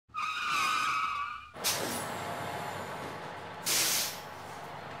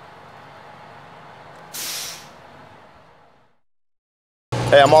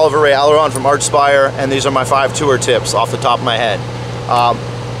Hey, I'm Oliver Ray Aileron from Archspire, and these are my 5 tour tips off the top of my head.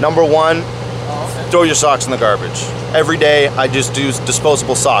 Number 1, throw your socks in the garbage. Every day I just do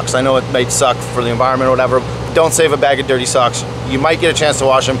disposable socks. I know it may suck for the environment or whatever. Don't save a bag of dirty socks. You might get a chance to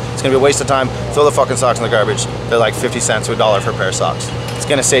wash them. It's gonna be a waste of time. Throw the fucking socks in the garbage. They're like 50 cents to $1 for a pair of socks. It's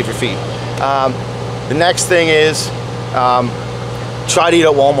gonna save your feet. The next thing is try to eat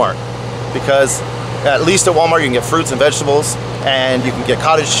at Walmart, because at least at Walmart you can get fruits and vegetables, and you can get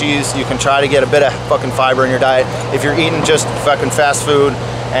cottage cheese. You can try to get a bit of fucking fiber in your diet. If you're eating just fucking fast food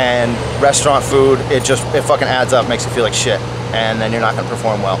and restaurant food, it fucking adds up, makes you feel like shit, and then you're not gonna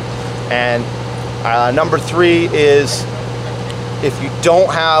perform well. And number 3 is, if you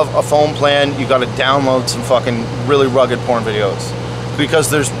don't have a phone plan, you gotta download some fucking really rugged porn videos. Because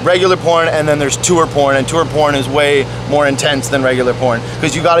there's regular porn and then there's tour porn, and tour porn is way more intense than regular porn,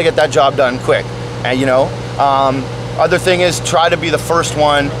 because you gotta get that job done quick. And you know, other thing is, try to be the first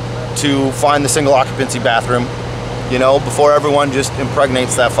one to find the single occupancy bathroom. You know, before everyone just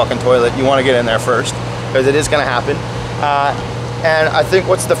impregnates that fucking toilet, you want to get in there first, because it is going to happen. And I think,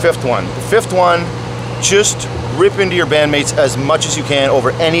 what's the 5th one? The 5th one, just rip into your bandmates as much as you can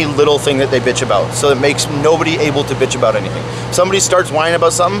over any little thing that they bitch about, so it makes nobody able to bitch about anything. If somebody starts whining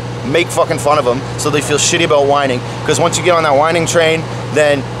about something, make fucking fun of them so they feel shitty about whining, because once you get on that whining train,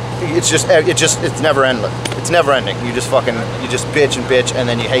 then it's never ending. It's never ending. You just bitch and bitch, and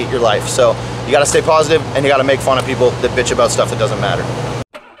then you hate your life. So you gotta stay positive, and you gotta make fun of people that bitch about stuff that doesn't matter.